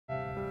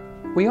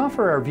We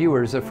offer our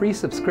viewers a free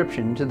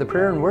subscription to the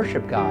Prayer and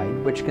Worship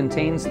Guide, which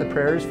contains the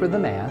prayers for the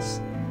Mass,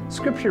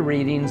 scripture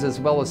readings, as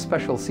well as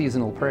special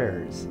seasonal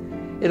prayers.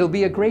 It'll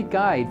be a great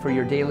guide for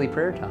your daily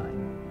prayer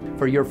time.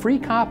 For your free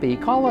copy,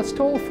 call us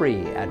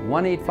toll-free at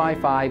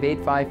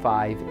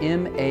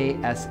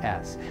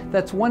 1-855-855-MASS.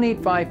 That's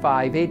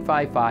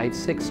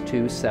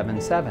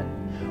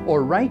 1-855-855-6277.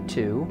 Or write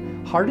to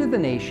Heart of the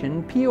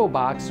Nation, P.O.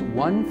 Box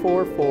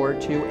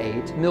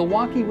 14428,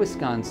 Milwaukee,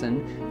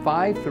 Wisconsin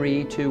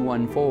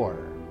 53214.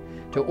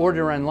 To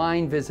order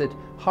online, visit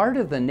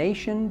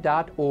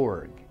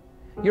heartofthenation.org.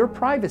 Your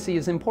privacy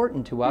is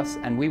important to us,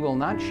 and we will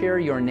not share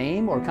your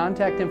name or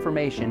contact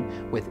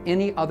information with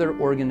any other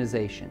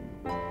organization.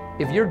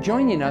 If you're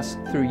joining us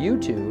through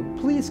YouTube,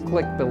 please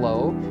click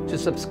below to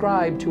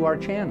subscribe to our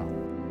channel.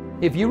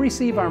 If you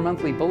receive our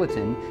monthly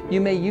bulletin, you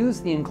may use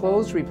the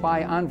enclosed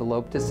reply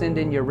envelope to send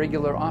in your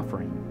regular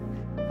offering.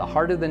 The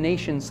Heart of the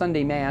Nation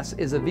Sunday Mass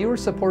is a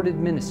viewer-supported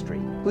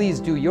ministry. Please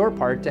do your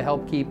part to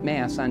help keep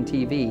Mass on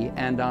TV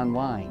and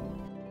online.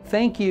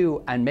 Thank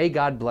you, and may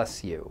God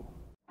bless you.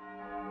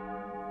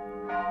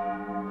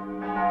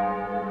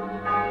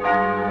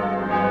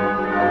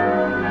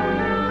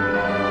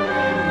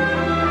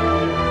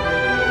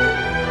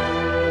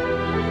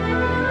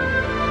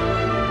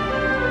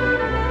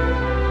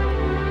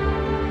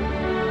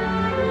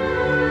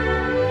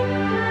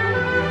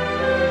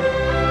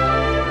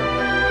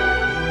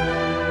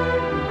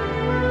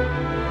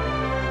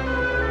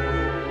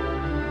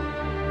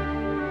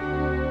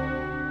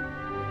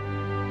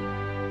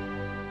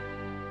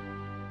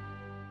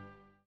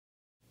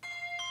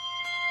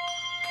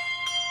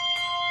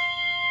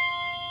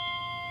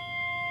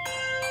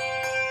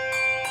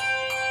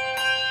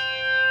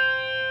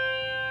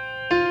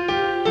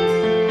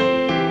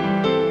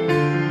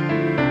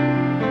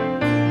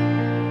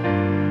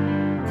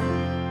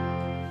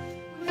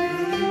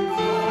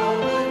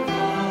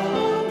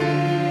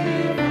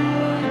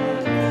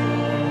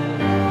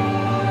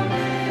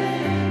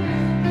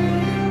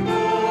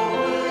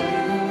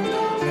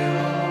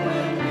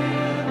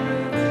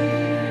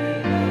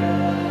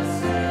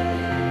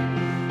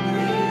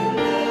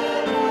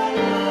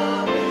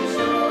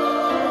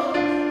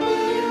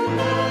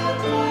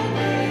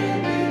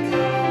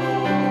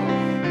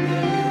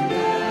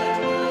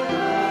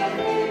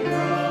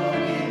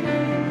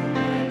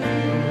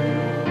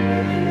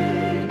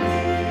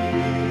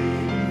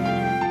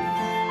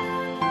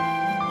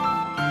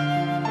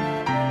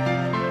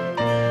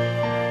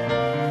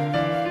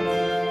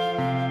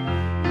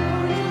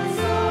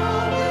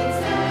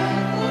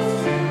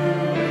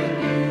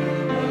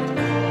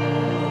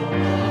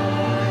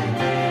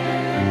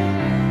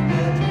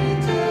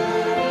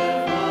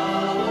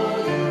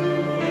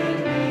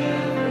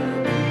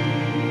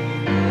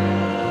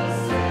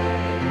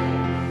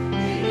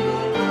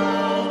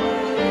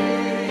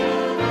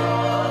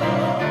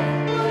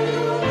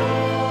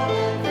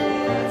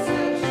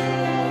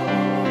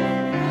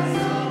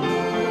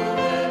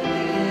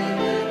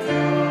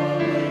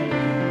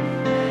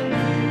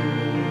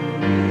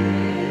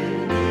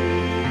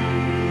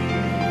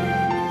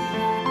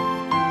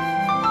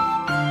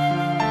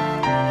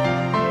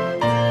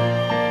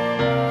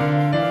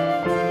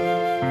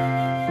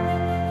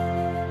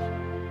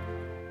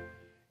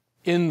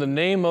 In the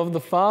name of the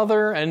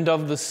Father, and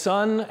of the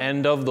Son,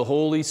 and of the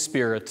Holy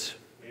Spirit.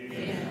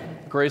 Amen.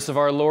 The grace of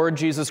our Lord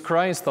Jesus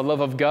Christ, the love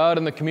of God,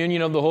 and the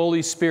communion of the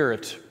Holy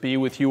Spirit be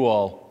with you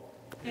all.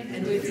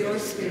 And with your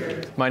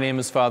spirit. My name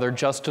is Father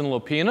Justin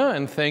Lopina,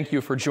 and thank you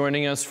for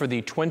joining us for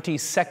the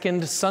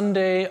 22nd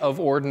Sunday of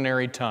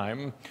Ordinary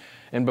Time.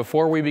 And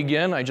before we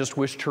begin, I just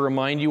wish to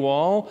remind you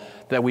all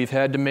that we've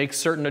had to make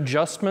certain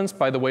adjustments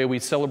by the way we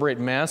celebrate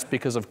Mass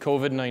because of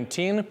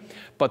COVID-19,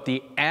 but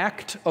the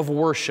act of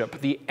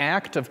worship, the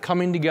act of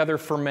coming together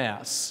for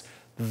Mass,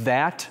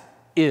 that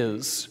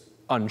is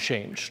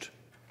unchanged.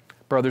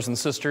 Brothers and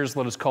sisters,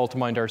 let us call to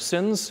mind our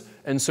sins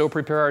and so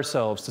prepare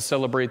ourselves to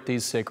celebrate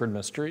these sacred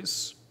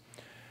mysteries.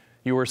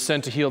 You were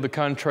sent to heal the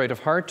contrite of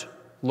heart.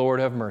 Lord,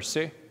 have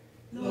mercy.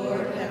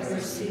 Lord, have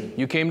mercy.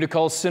 You came to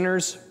call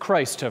sinners.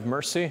 Christ, have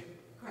mercy.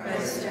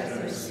 Christ,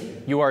 have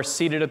mercy. You are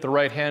seated at the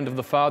right hand of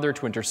the Father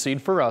to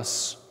intercede for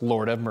us.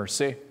 Lord, have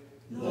mercy.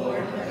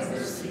 Lord, have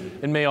mercy.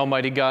 And may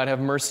Almighty God have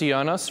mercy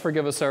on us,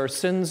 forgive us our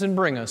sins, and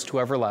bring us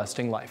to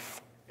everlasting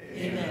life.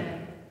 Amen.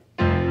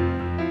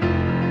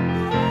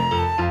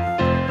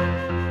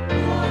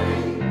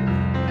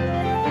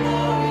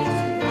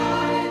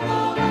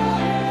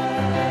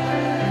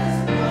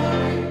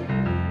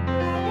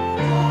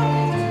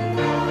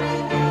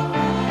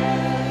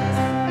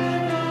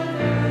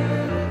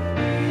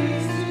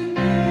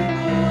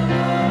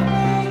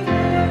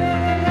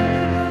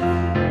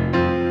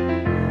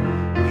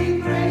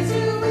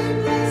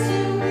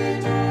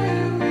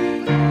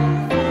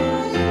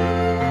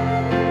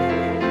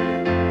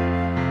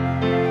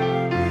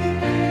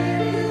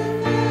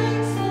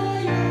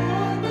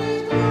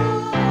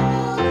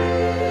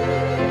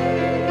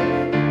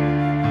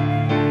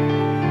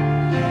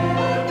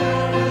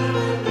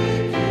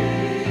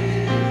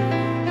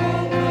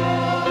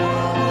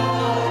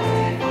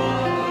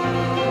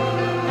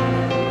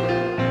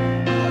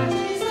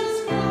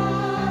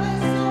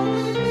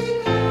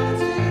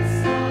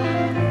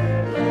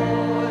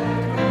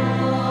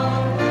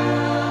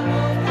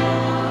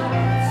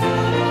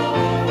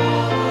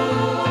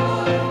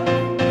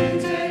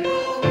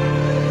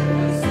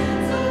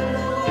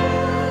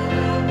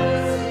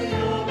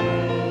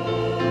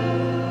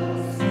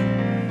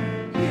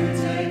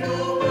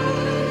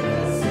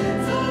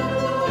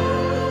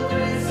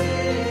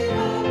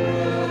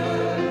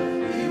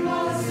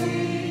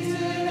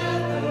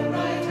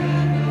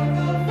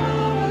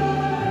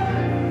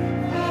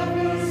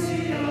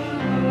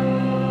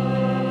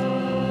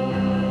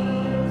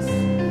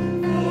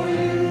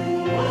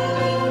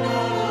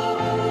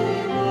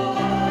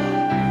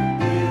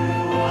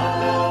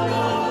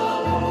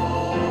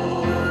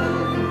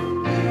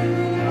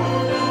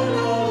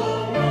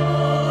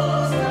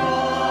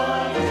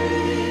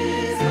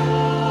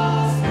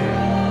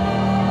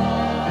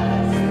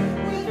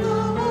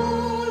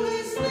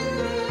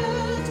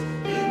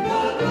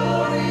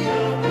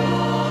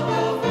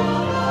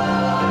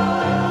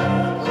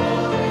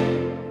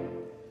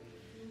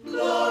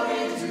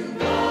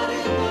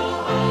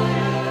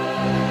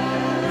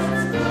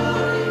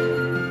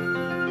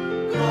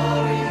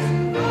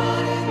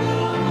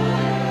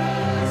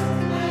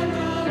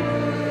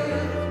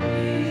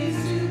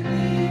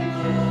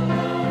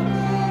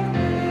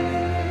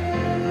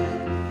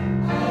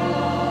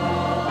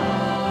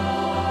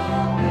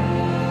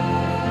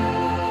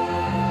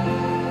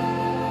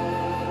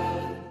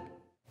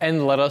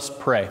 And let us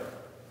pray.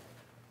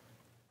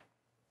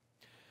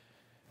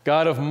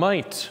 God of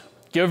might,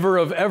 giver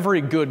of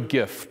every good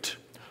gift,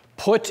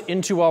 put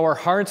into our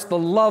hearts the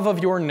love of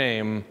your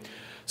name,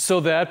 so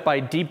that by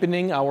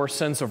deepening our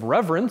sense of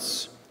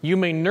reverence, you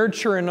may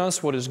nurture in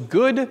us what is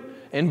good,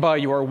 and by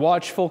your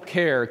watchful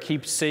care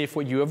keep safe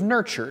what you have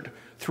nurtured,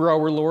 through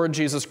our Lord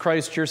Jesus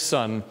Christ, your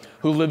Son,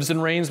 who lives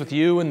and reigns with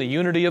you in the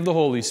unity of the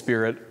Holy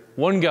Spirit,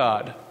 one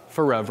God,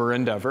 forever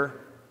and ever.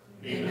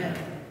 Amen.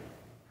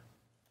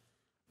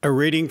 A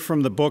reading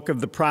from the book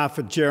of the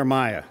prophet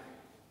Jeremiah.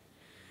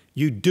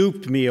 You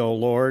duped me, O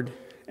Lord,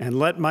 and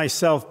let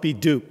myself be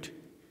duped.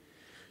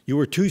 You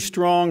were too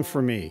strong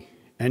for me,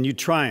 and you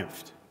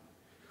triumphed.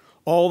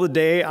 All the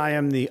day I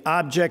am the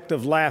object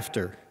of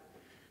laughter.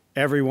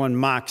 Everyone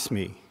mocks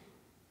me.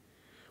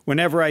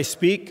 Whenever I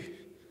speak,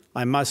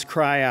 I must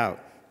cry out.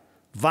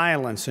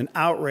 Violence and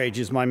outrage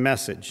is my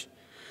message.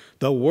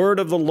 The word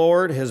of the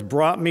Lord has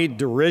brought me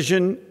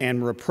derision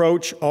and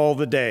reproach all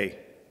the day.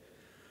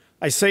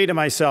 I say to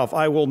myself,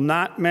 I will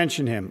not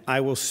mention him. I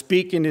will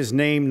speak in his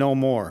name no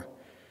more.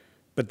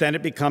 But then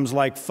it becomes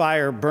like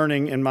fire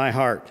burning in my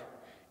heart,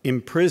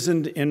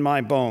 imprisoned in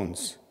my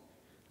bones.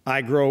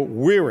 I grow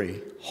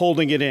weary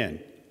holding it in.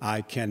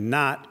 I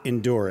cannot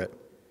endure it.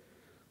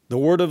 The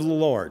word of the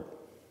Lord.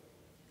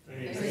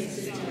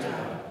 Praise be to God.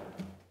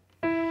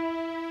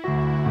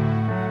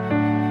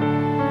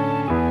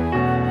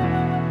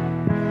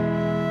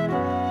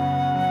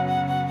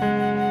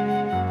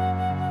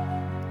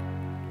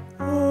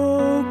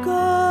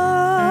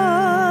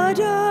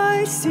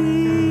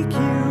 Seek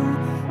you,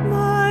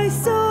 my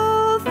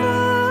soul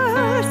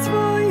thirsts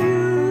for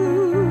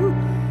you.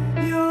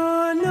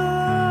 Your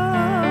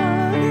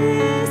love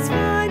is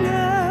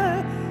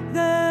finer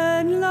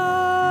than life.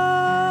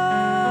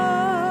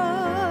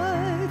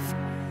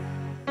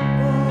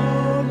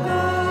 Oh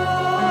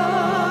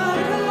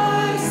God,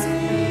 I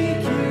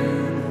seek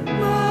you,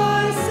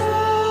 my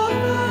soul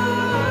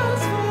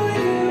thirsts for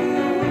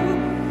you.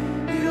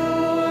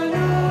 Your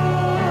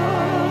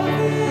love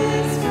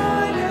is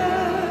finer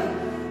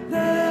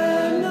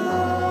than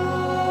life.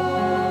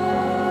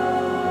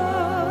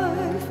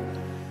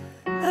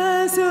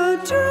 As a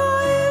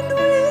dry and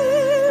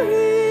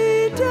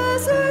weary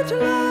desert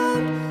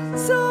land,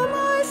 so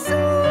my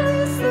soul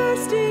is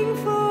thirsting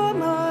for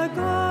my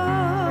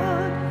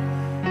God,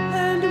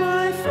 and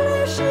my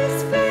flesh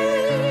is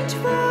faint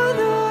for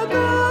the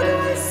God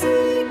I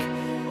seek,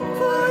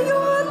 for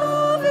your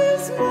love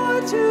is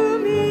more to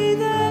me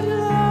than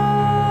life.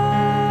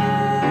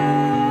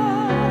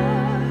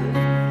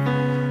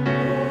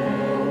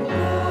 Oh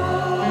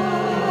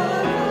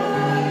God,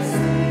 I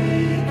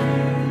seek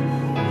you,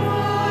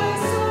 my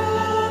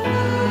soul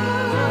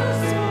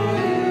thirsts for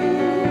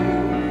you.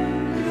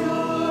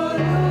 Your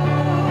love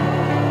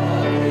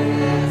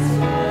is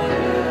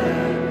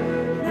finer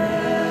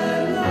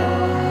than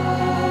life.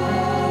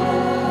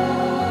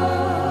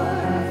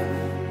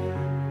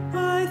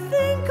 I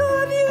think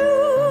of you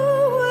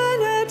when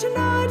at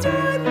night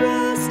I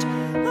rest.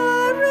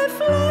 I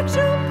reflect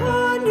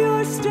upon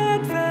your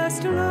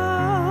steadfast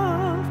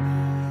love.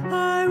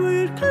 I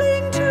will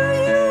cling to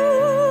you,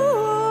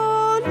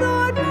 oh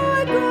Lord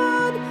my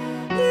God.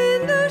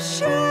 In the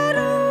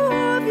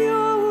shadow of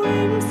your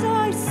wings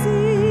I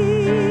sing.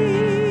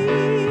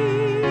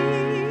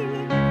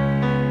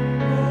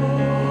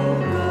 Oh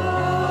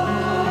God,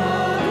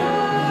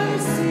 I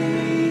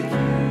seek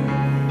you,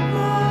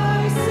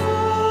 my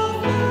soul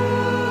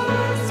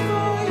thirsts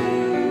for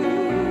you.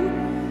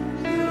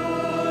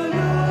 Your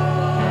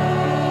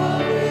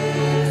love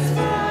is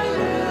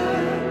finer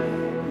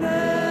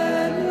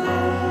than life.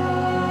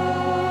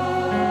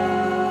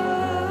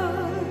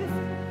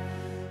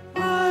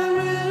 I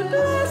will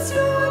bless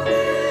your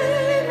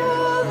name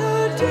all the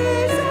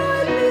days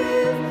I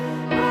live.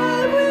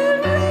 I will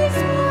raise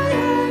my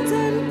hands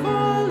and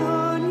call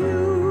on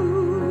you.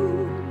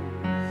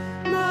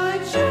 My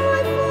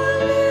joyful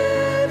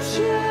lips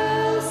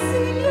shall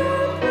sing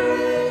your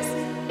praise.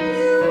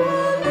 You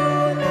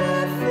alone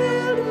have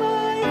filled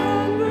my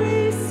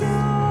hungry soul.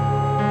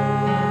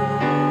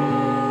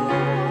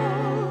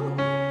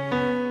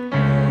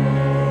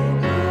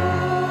 Oh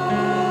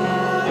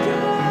God,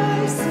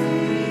 I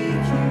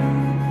seek you,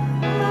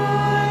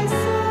 my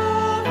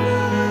soul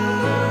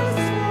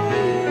thirsts for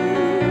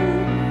you.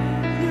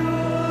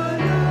 Your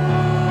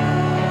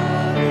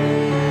love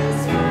is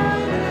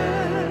finer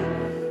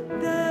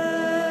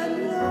than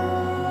life.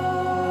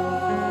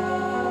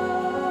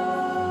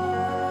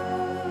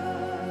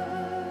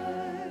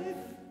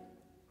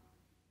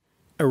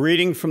 A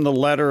reading from the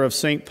letter of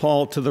St.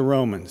 Paul to the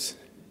Romans.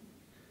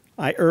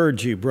 I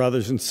urge you,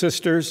 brothers and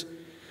sisters,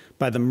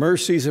 by the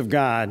mercies of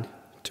God,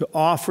 to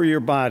offer your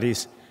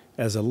bodies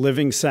as a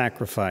living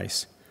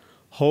sacrifice,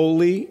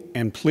 holy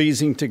and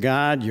pleasing to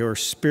God, your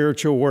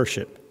spiritual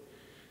worship.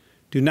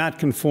 Do not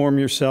conform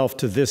yourself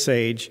to this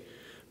age,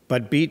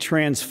 but be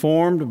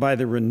transformed by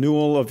the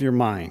renewal of your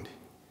mind,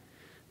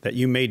 that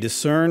you may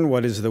discern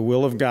what is the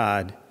will of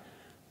God,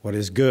 what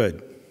is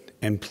good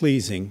and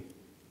pleasing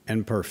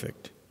and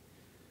perfect.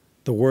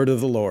 The word of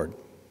the Lord.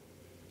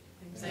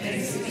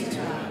 Thanks be to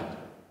God.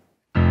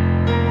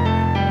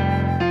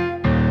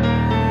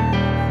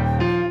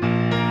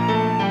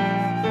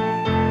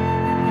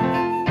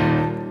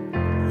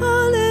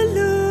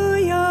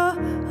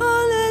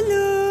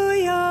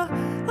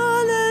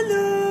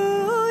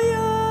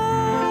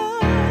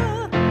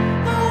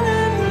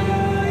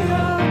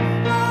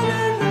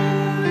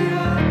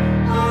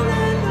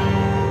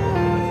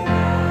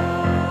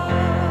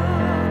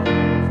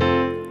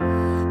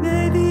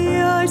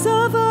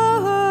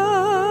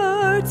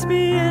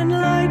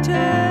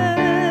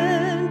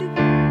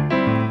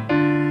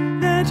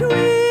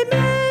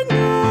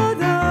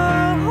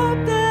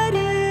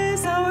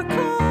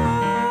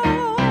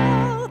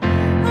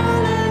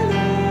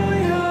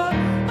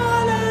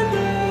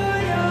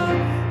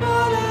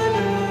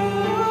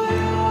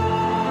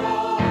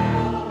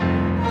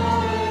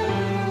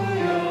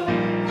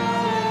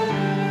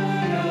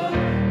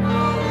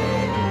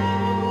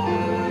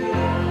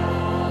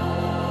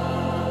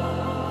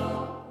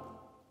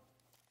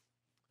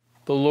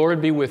 The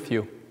Lord be with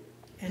you.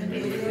 And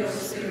with your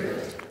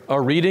spirit. A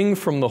reading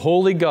from the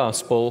Holy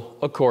Gospel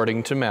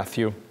according to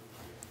Matthew.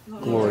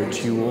 Glory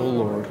to you, O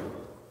Lord.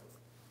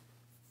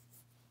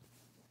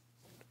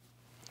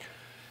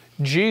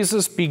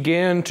 Jesus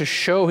began to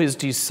show his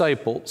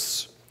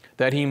disciples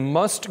that he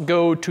must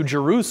go to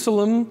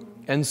Jerusalem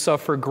and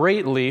suffer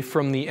greatly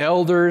from the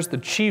elders, the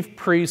chief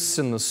priests,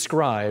 and the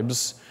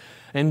scribes,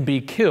 and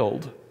be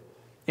killed,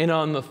 and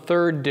on the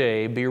third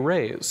day be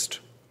raised.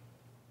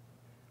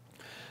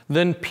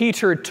 Then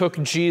Peter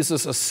took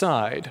Jesus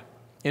aside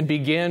and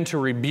began to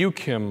rebuke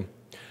him.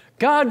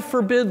 God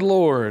forbid,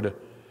 Lord,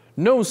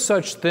 no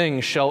such thing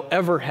shall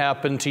ever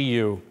happen to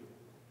you.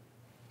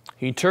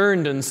 He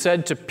turned and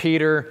said to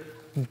Peter,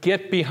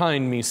 Get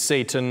behind me,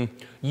 Satan.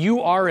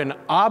 You are an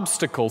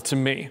obstacle to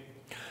me.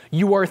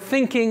 You are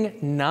thinking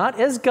not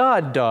as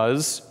God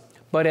does,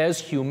 but as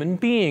human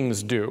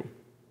beings do.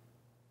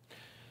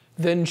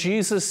 Then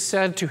Jesus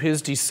said to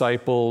his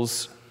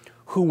disciples,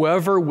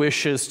 Whoever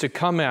wishes to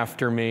come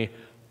after me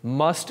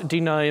must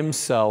deny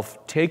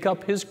himself, take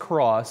up his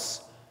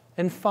cross,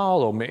 and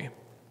follow me.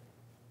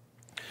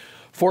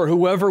 For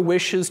whoever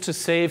wishes to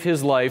save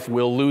his life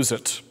will lose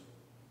it.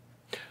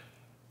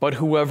 But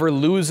whoever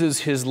loses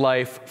his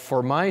life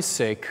for my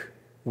sake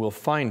will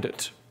find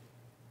it.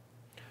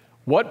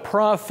 What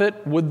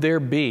profit would there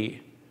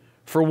be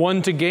for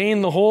one to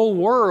gain the whole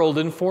world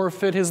and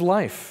forfeit his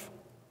life?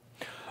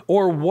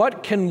 Or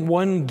what can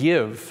one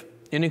give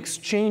in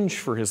exchange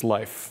for his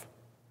life?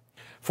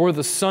 For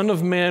the Son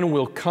of Man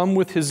will come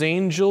with his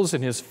angels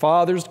in his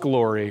Father's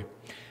glory,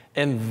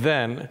 and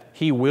then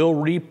he will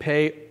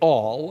repay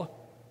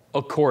all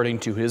according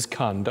to his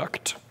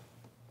conduct.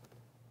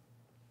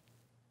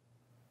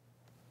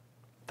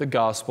 The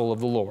Gospel of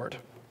the Lord.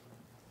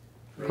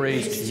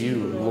 Praise to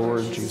you,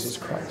 Lord Jesus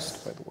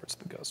Christ. By the words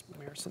of the gospel,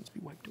 may our sins be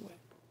wiped away.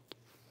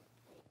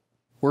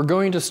 We're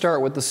going to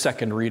start with the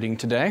second reading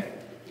today,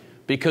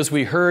 because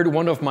we heard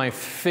one of my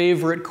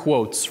favorite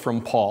quotes from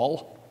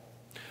Paul.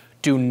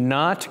 Do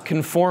not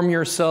conform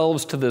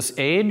yourselves to this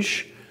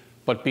age,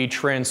 but be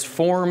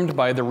transformed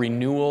by the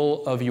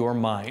renewal of your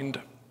mind.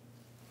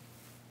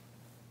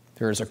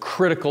 There is a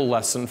critical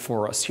lesson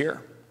for us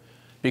here,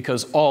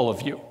 because all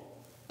of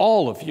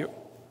you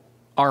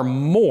are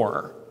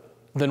more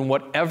than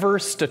whatever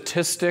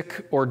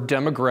statistic or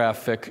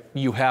demographic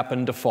you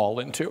happen to fall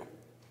into.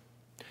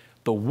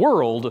 The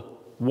world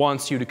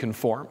wants you to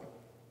conform.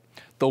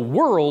 The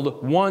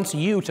world wants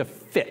you to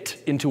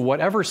fit into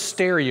whatever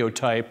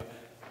stereotype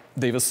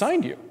they've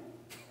assigned you.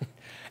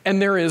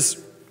 And there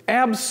is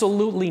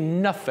absolutely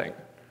nothing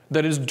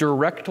that is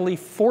directly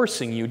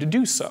forcing you to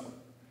do so.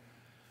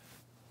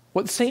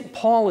 What St.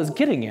 Paul is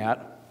getting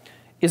at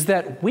is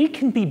that we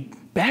can be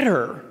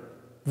better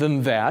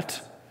than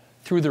that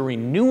through the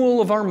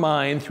renewal of our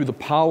mind, through the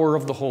power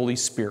of the Holy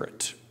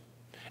Spirit.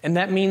 And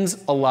that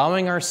means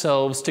allowing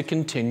ourselves to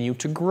continue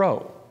to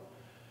grow.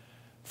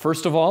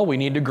 First of all, we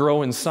need to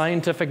grow in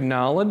scientific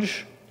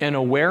knowledge and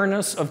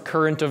awareness of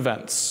current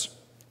events.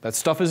 That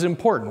stuff is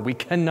important. We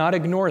cannot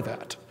ignore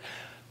that.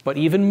 But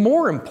even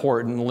more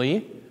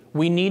importantly,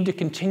 we need to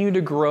continue to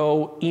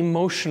grow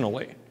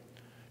emotionally,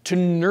 to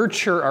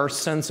nurture our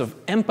sense of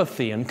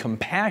empathy and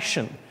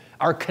compassion,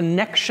 our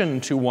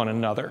connection to one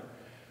another.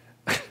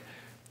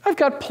 I've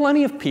got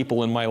plenty of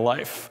people in my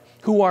life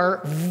who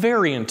are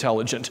very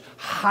intelligent,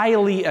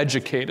 highly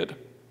educated,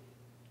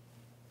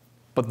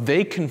 but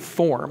they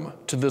conform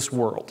to this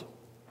world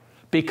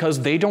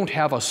because they don't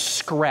have a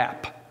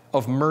scrap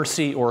of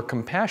mercy or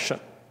compassion.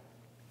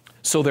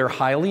 So they're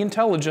highly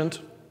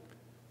intelligent,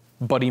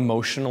 but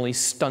emotionally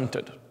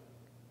stunted.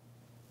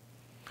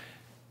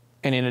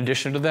 And in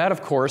addition to that,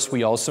 of course,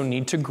 we also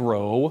need to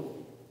grow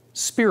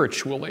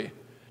spiritually,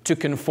 to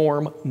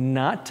conform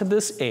not to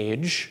this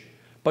age,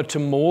 but to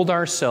mold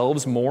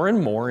ourselves more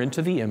and more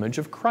into the image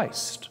of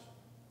Christ.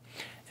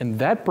 And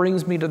that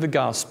brings me to the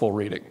gospel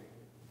reading.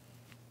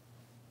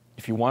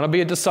 If you want to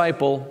be a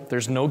disciple,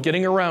 there's no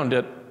getting around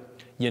it.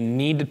 You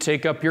need to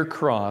take up your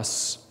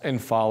cross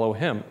and follow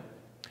him.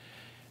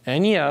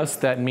 And yes,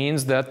 that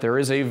means that there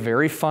is a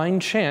very fine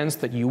chance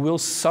that you will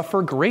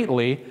suffer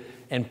greatly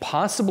and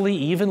possibly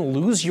even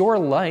lose your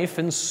life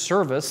in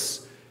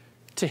service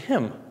to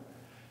Him.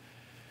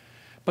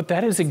 But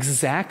that is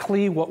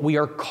exactly what we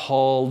are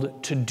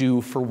called to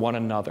do for one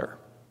another,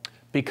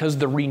 because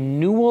the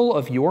renewal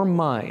of your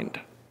mind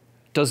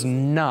does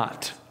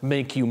not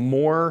make you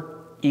more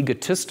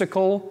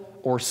egotistical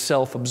or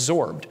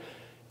self-absorbed.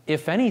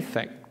 If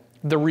anything,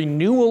 the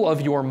renewal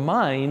of your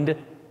mind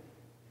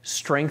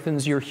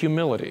strengthens your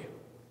humility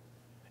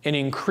and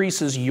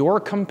increases your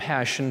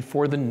compassion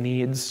for the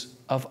needs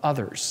of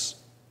others.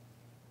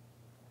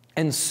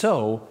 And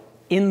so,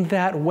 in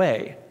that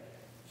way,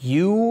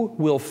 you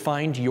will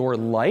find your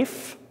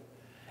life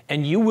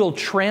and you will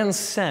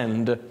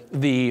transcend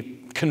the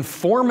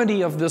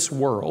conformity of this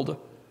world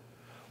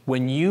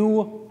when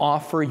you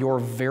offer your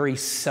very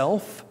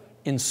self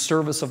in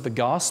service of the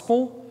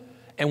gospel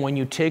and when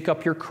you take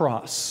up your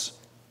cross,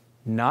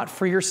 not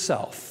for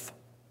yourself,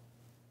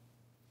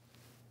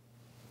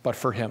 but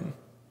for Him.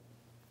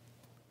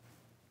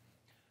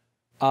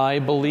 I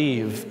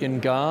believe in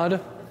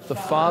God, the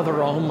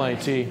Father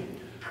Almighty,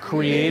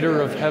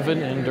 creator of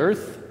heaven and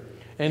earth,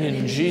 and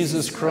in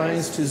Jesus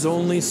Christ, His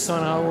only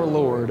Son, our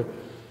Lord,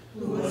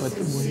 with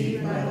the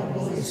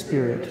Holy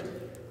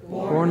Spirit,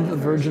 born of the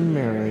Virgin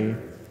Mary,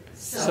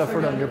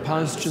 suffered under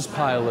Pontius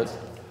Pilate,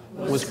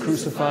 was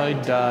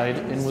crucified, died,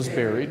 and was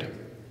buried.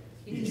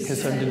 He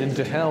ascended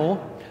into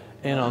hell,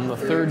 and on the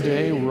third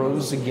day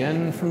rose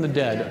again from the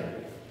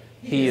dead.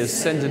 He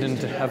ascended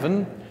into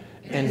heaven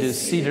and is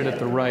seated at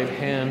the right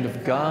hand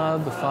of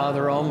God, the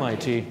Father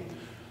Almighty.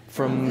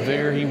 From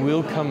there He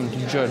will come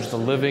to judge the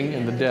living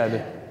and the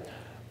dead.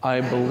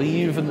 I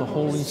believe in the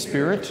Holy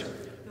Spirit,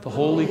 the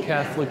Holy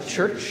Catholic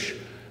Church,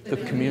 the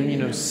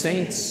communion of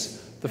saints,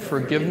 the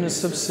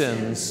forgiveness of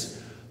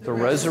sins, the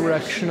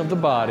resurrection of the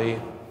body,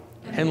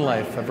 and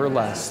life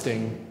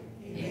everlasting.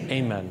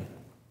 Amen.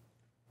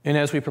 And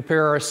as we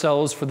prepare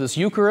ourselves for this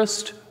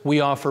Eucharist,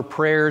 we offer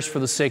prayers for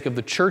the sake of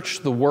the Church,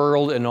 the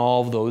world, and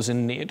all of those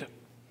in need.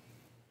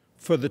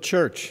 For the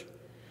Church,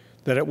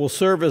 that it will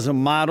serve as a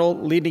model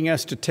leading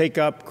us to take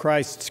up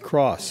Christ's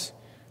cross,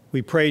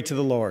 we pray to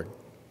the Lord.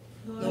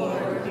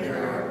 Lord, hear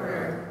our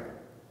prayer.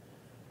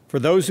 For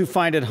those who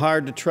find it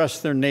hard to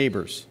trust their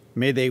neighbors,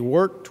 may they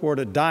work toward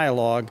a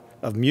dialogue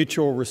of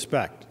mutual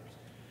respect.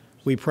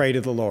 We pray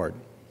to the Lord.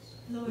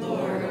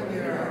 Lord,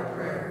 hear our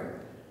prayer.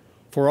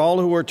 For all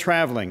who are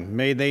traveling,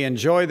 may they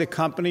enjoy the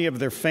company of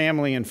their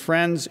family and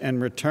friends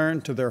and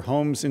return to their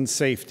homes in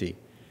safety.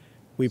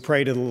 We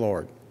pray to the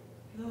Lord.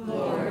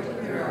 Lord,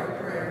 hear our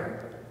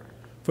prayer.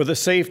 For the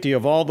safety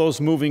of all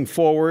those moving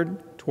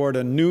forward toward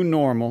a new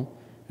normal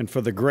and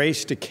for the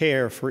grace to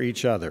care for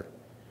each other,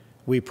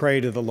 we pray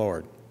to the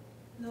Lord.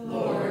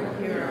 Lord,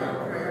 hear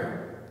our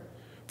prayer.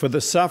 For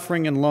the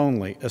suffering and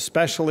lonely,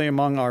 especially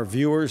among our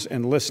viewers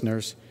and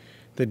listeners,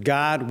 that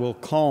God will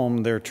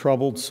calm their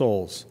troubled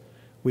souls,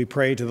 we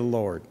pray to the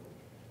Lord.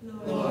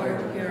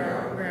 Lord, hear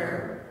our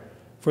prayer.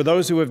 For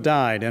those who have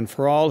died and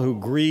for all who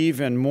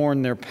grieve and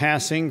mourn their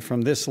passing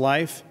from this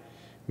life,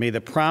 may the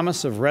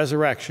promise of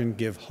resurrection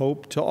give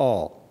hope to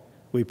all.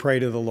 We pray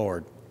to the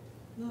Lord.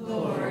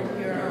 Lord,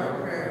 hear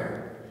our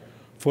prayer.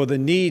 For the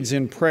needs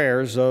and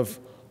prayers of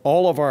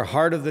all of our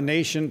Heart of the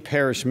Nation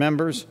parish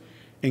members,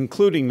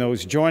 including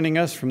those joining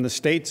us from the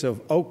states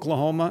of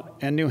Oklahoma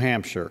and New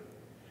Hampshire,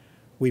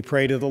 we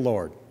pray to the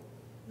Lord.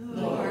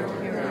 Lord,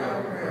 hear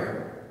our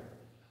prayer.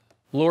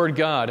 Lord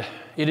God,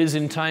 it is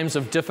in times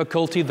of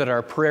difficulty that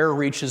our prayer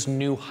reaches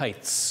new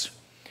heights.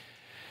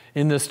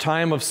 In this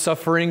time of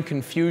suffering,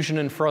 confusion,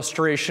 and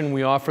frustration,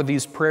 we offer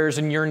these prayers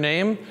in your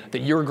name, that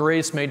your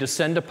grace may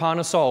descend upon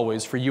us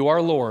always, for you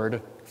are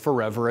Lord,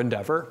 forever and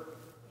ever.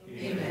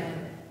 Amen.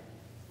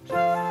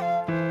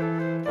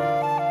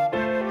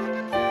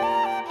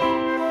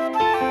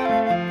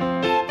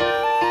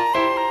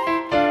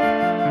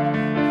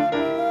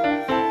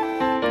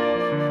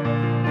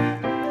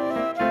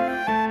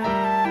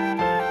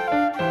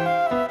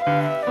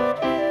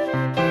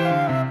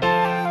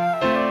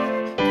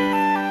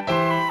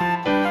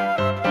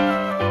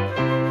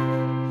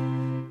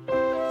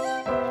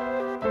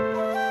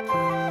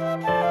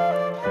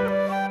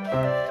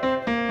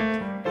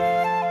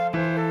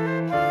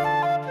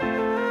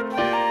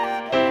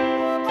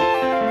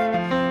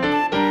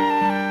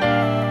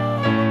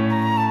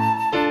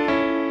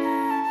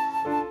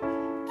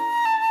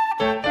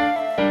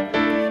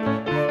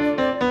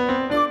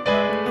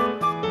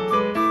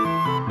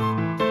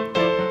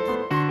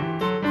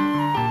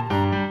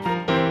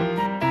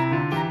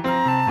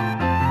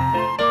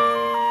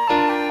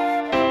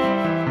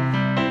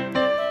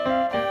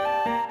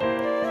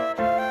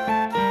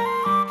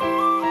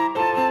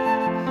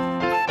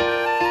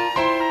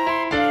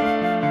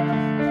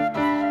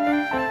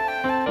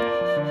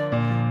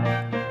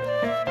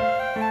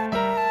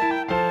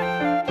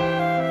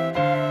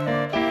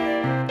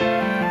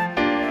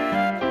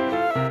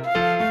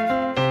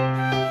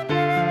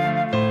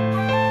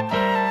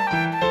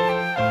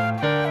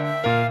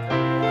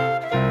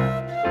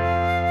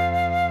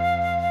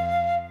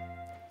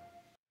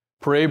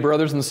 pray,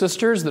 brothers and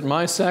sisters, that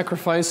my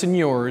sacrifice and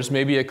yours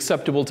may be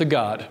acceptable to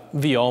God,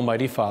 the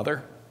Almighty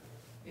Father.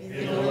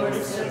 May the Lord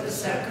accept the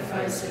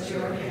sacrifice at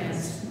your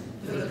hands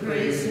for the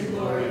praise and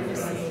glory of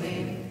his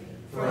name,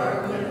 for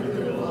our good and the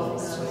good of all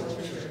his holy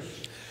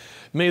church.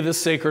 May this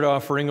sacred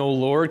offering, O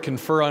Lord,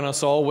 confer on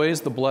us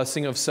always the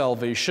blessing of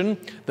salvation,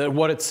 that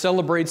what it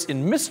celebrates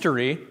in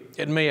mystery,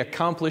 it may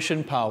accomplish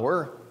in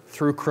power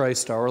through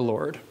Christ our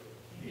Lord.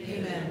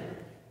 Amen.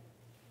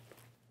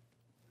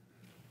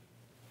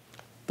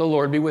 The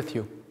Lord be with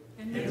you.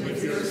 And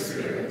with your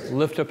spirit.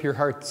 Lift up your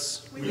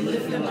hearts. We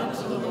lift them up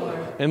to the Lord.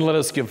 And let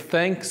us give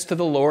thanks to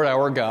the Lord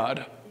our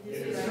God. It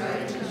is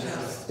right and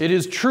just. It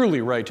is truly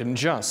right and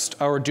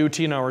just, our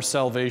duty and our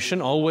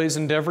salvation, always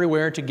and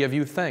everywhere to give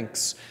you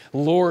thanks.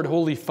 Lord,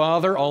 Holy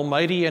Father,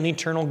 Almighty and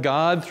eternal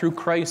God, through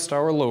Christ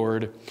our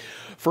Lord.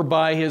 For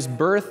by his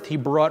birth he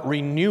brought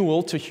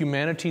renewal to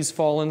humanity's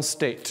fallen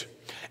state,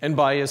 and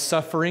by his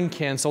suffering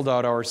canceled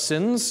out our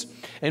sins,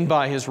 and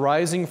by his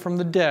rising from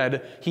the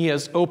dead he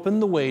has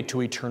opened the way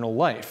to eternal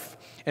life,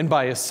 and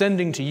by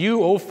ascending to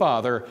you, O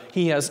Father,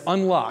 he has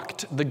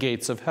unlocked the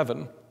gates of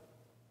heaven.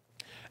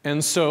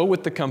 And so,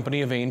 with the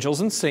company of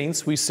angels and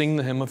saints, we sing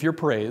the hymn of your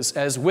praise,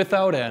 as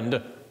without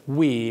end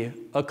we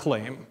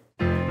acclaim.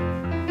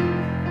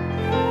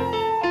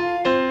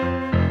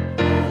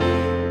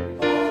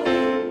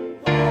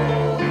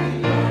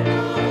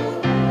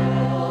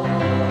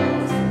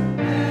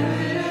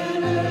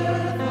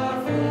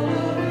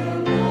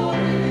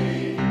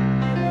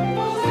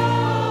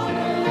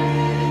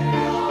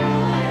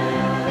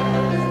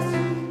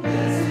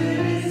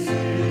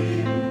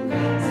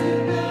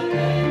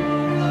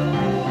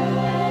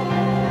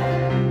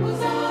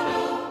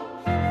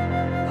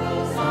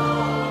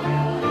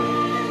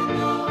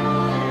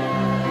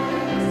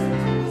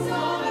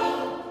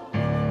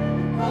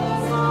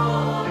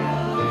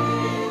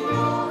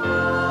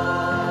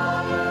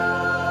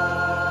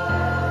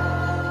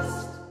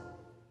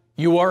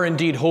 You are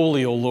indeed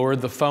holy, O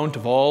Lord, the fount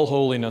of all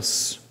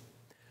holiness.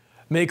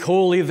 Make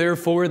holy,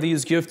 therefore,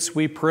 these gifts,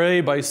 we pray,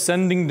 by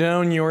sending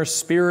down your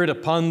Spirit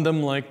upon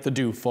them like the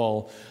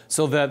dewfall,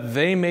 so that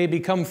they may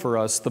become for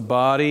us the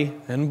body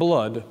and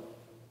blood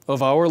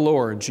of our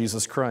Lord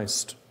Jesus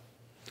Christ.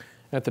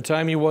 At the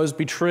time he was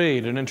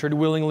betrayed and entered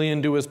willingly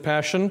into his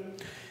passion,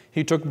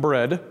 he took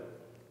bread,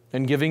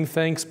 and giving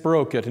thanks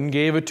broke it, and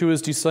gave it to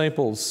his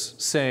disciples,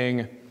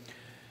 saying,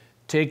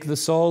 "Take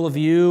this all of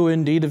you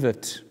and eat of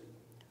it,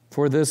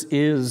 for this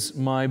is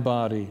my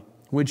body,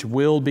 which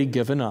will be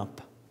given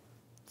up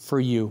for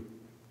you."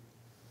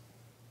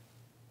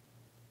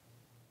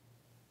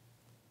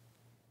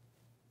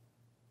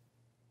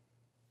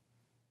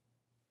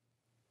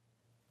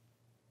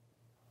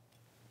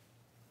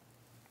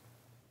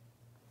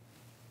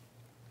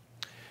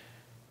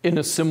 In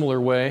a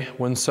similar way,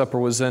 when supper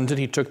was ended,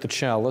 he took the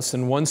chalice,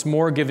 and once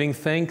more giving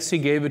thanks, he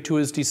gave it to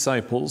his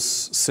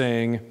disciples,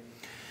 saying,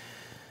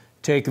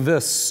 "Take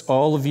this,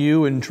 all of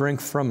you, and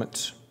drink from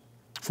it.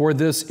 For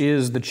this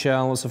is the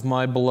chalice of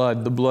my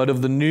blood, the blood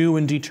of the new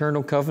and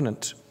eternal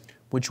covenant,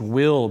 which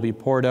will be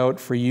poured out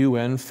for you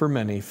and for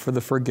many for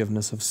the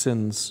forgiveness of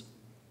sins.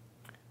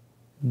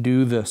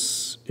 Do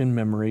this in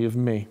memory of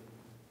me."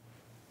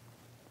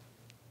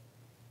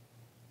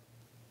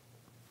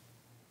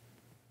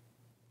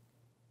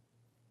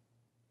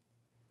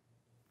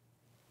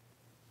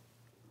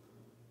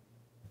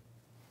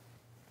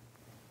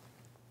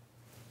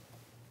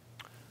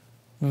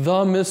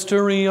 The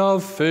mystery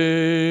of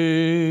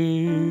faith.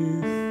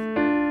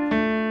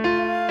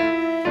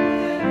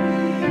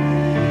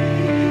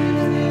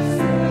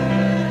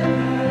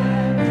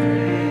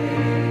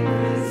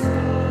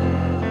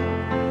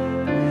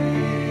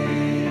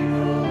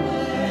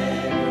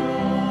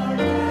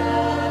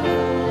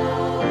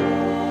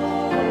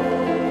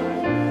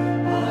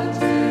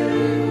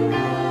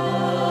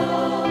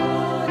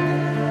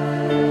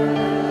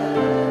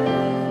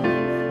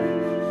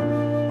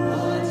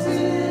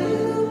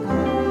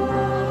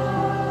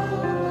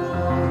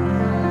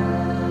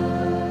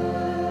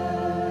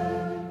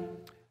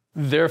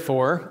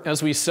 Therefore,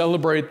 as we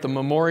celebrate the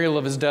memorial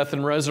of his death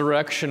and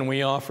resurrection,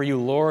 we offer you,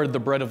 Lord, the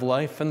bread of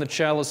life and the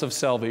chalice of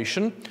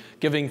salvation,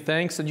 giving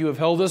thanks that you have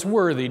held us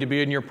worthy to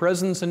be in your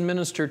presence and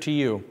minister to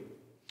you.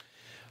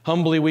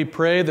 Humbly we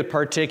pray that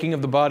partaking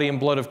of the body and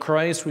blood of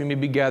Christ, we may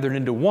be gathered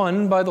into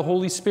one by the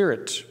Holy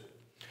Spirit.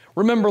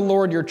 Remember,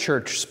 Lord, your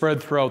church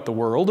spread throughout the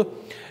world,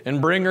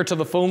 and bring her to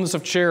the fullness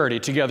of charity,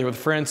 together with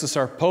Francis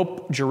our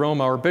Pope,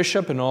 Jerome our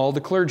Bishop, and all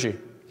the clergy.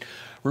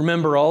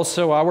 Remember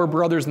also our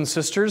brothers and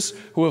sisters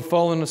who have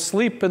fallen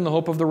asleep in the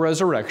hope of the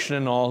resurrection,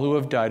 and all who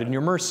have died in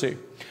your mercy.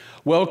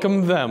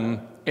 Welcome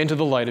them into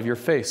the light of your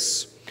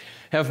face.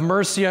 Have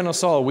mercy on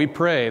us all, we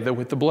pray, that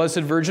with the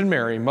Blessed Virgin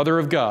Mary, Mother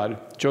of God,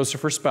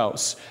 Joseph her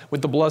spouse,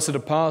 with the blessed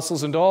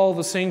apostles and all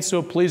the saints who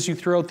have pleased you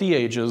throughout the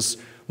ages,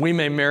 we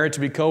may merit to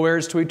be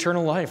co-heirs to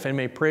eternal life, and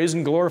may praise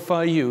and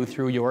glorify you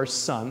through your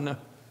Son,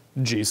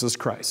 Jesus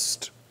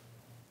Christ.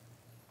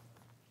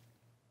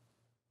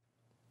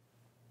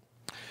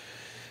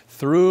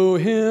 Through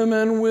him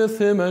and with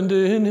him and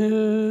in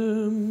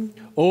him,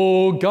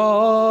 O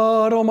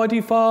God,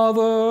 Almighty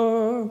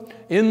Father,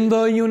 in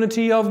the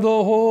unity of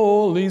the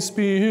Holy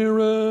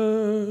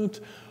Spirit,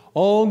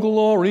 all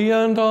glory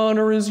and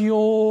honor is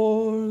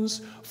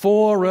yours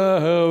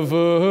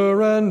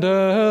forever and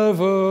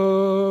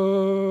ever.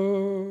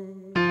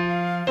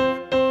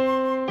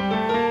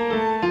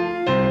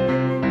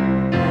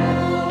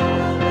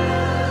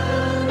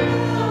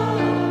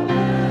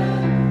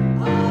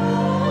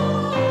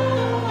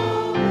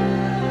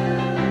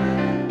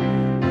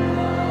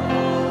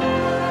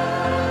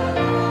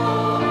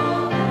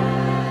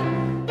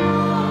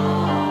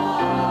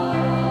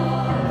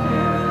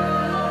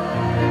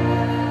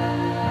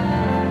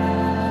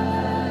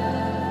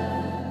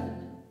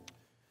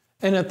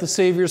 And at the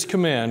Savior's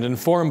command,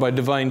 informed by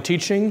divine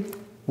teaching,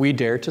 we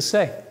dare to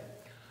say,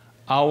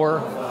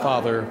 Our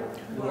Father,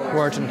 who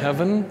art in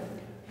heaven,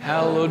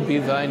 hallowed be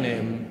thy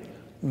name.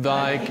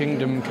 Thy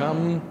kingdom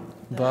come,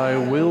 thy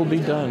will be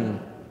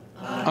done,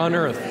 on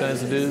earth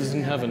as it is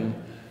in heaven.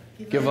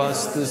 Give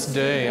us this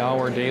day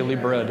our daily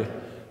bread,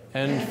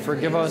 and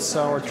forgive us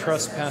our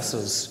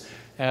trespasses,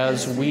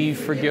 as we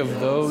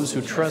forgive those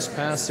who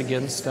trespass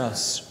against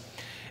us.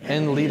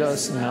 And lead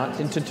us not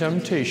into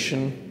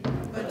temptation,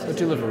 but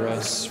deliver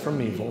us from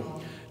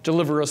evil.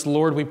 Deliver us,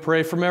 Lord, we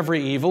pray, from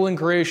every evil, and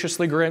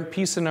graciously grant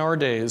peace in our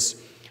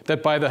days,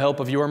 that by the help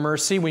of your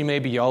mercy we may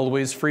be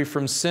always free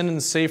from sin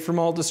and safe from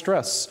all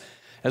distress,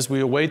 as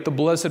we await the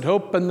blessed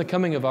hope and the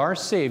coming of our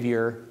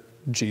Savior,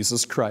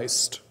 Jesus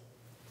Christ.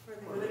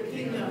 For the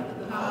kingdom,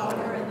 the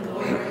power, and the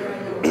glory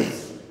are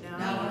yours,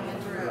 now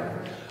and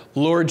forever.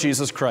 Lord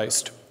Jesus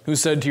Christ, who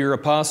said to your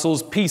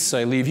apostles, Peace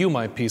I leave you,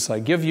 my peace I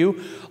give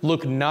you,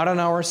 look not on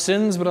our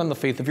sins, but on the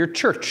faith of your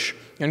church,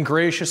 and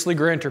graciously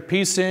grant her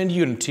peace and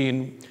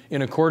unity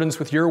in accordance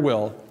with your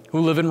will,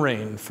 who live and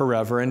reign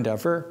forever and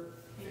ever.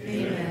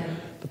 Amen.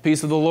 The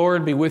peace of the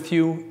Lord be with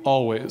you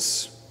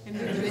always. And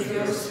with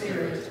your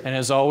spirit. And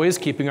as always,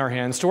 keeping our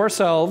hands to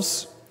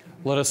ourselves,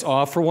 let us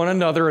offer one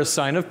another a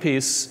sign of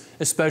peace,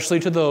 especially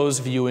to those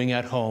viewing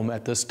at home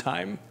at this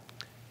time.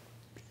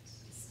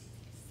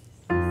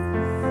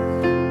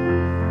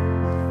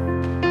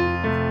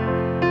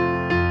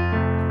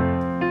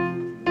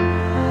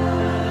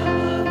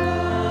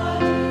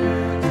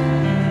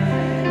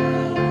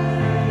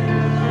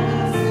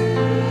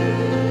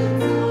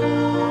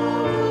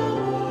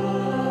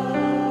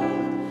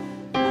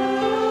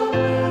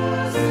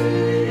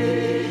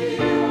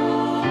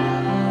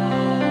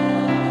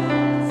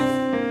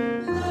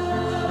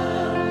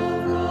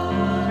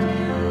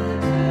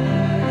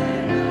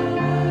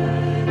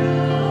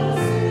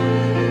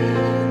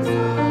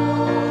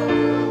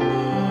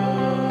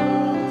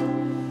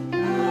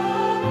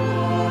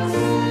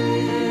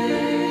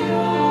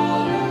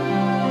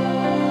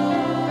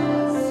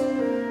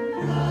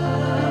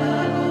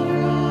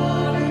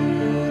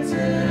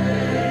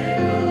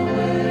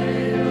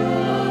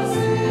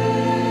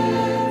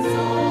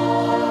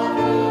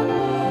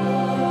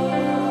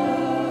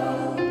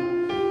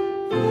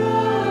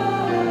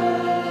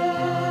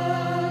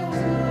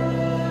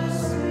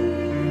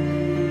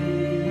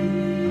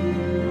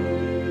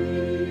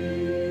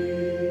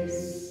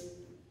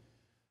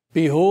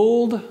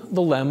 Behold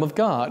the Lamb of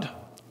God.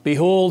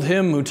 Behold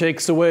him who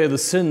takes away the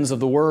sins of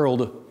the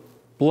world.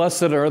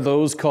 Blessed are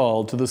those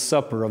called to the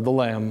supper of the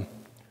Lamb.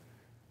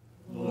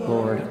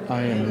 Lord,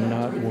 I am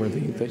not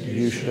worthy that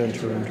you should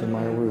enter under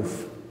my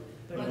roof,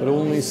 but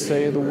only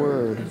say the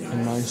word,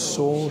 and my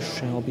soul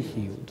shall be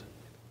healed.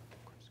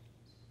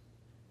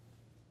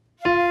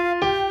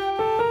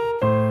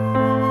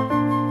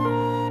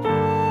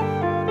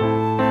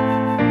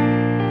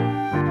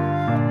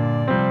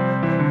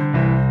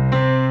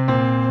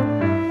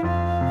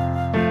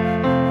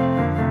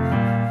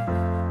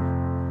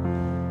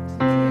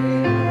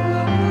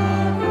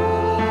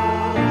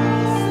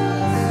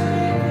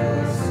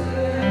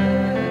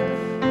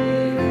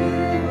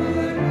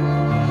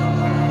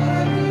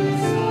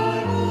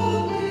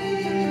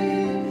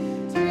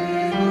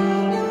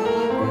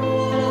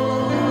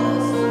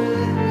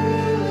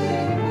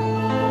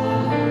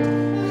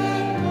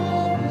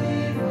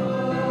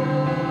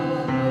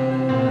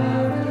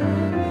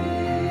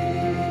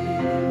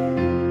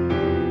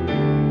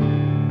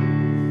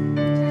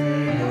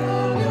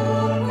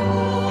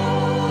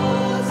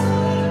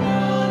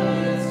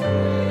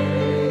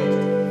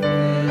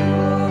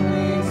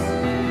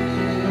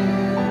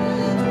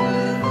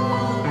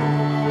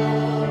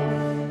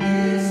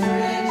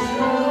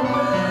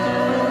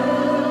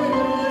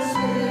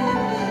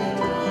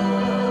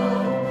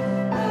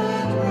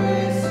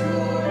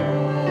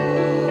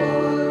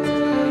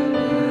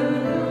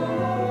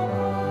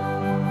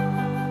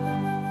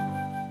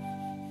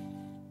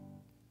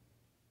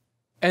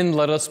 And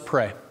let us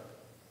pray.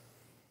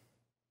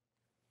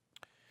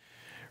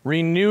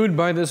 Renewed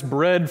by this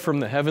bread from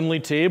the heavenly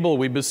table,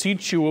 we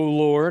beseech you, O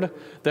Lord,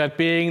 that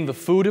being the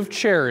food of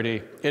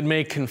charity, it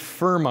may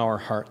confirm our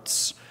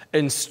hearts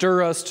and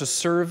stir us to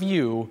serve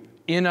you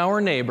in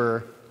our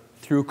neighbor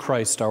through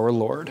Christ our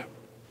Lord.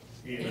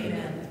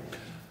 Amen.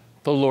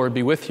 The Lord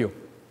be with you.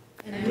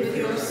 And with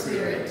your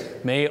spirit.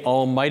 May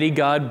Almighty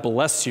God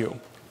bless you,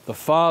 the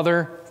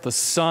Father, the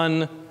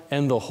Son,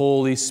 and the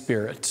Holy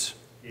Spirit.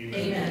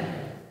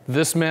 Amen.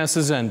 This Mass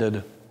is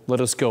ended. Let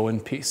us go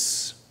in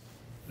peace.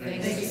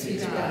 Thanks be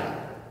to God.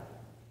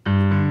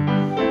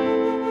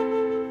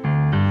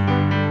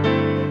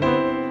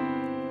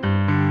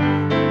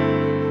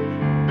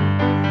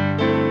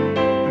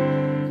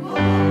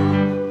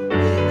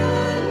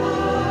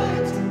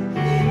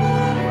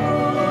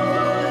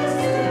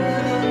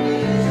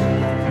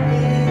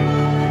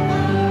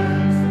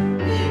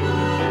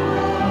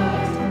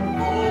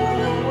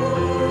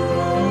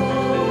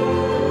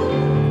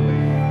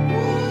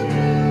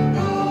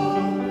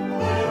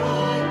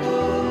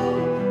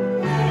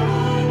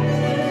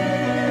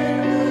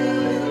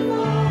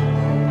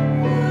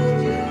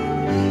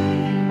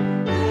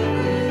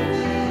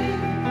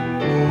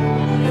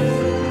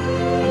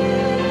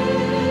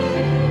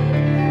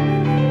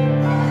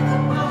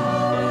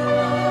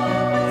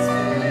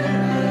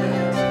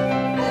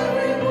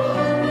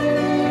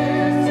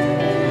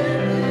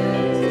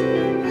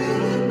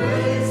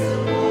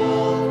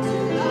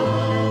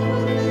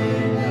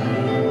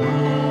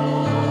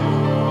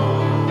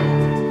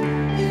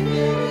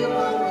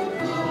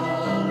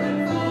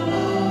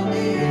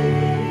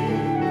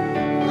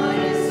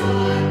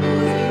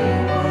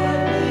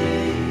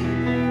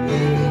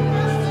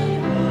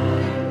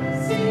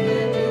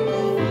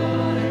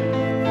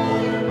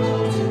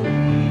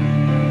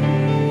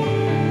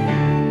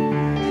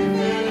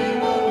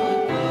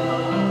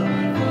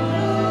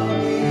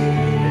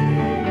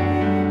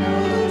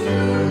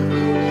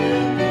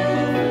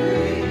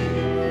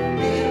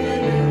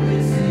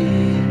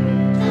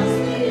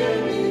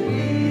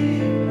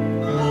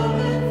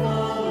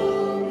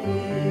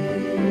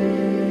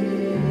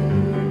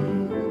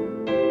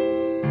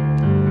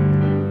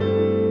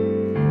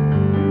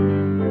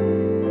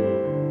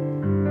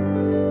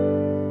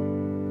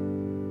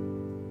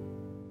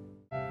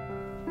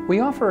 We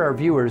offer our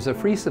viewers a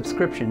free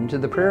subscription to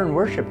the Prayer and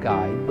Worship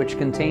Guide, which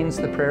contains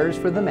the prayers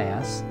for the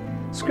Mass,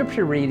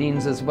 scripture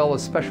readings, as well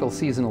as special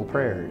seasonal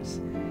prayers.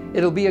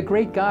 It'll be a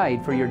great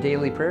guide for your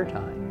daily prayer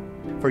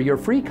time. For your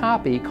free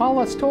copy, call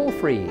us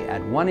toll-free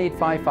at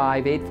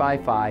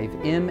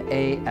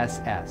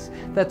 1-855-855-MASS.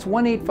 That's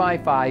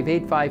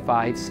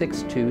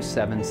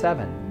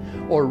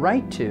 1-855-855-6277. Or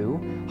write to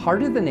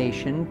Heart of the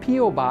Nation,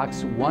 P.O.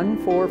 Box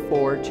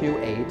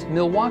 14428,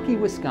 Milwaukee,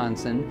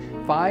 Wisconsin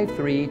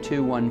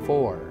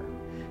 53214.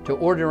 To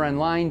order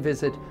online,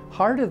 visit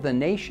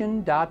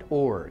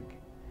heartofthenation.org.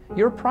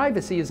 Your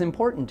privacy is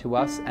important to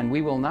us, and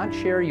we will not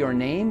share your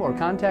name or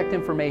contact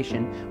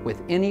information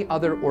with any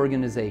other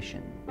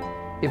organization.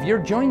 If you're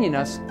joining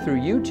us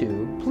through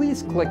YouTube,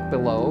 please click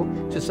below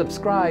to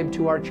subscribe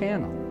to our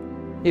channel.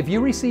 If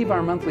you receive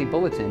our monthly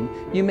bulletin,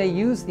 you may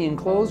use the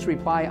enclosed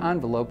reply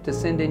envelope to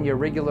send in your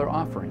regular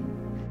offering.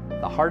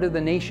 The Heart of the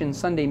Nation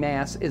Sunday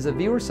Mass is a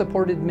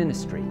viewer-supported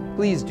ministry.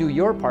 Please do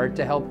your part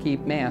to help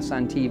keep Mass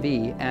on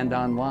TV and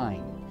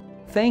online.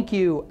 Thank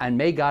you, and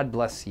may God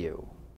bless you.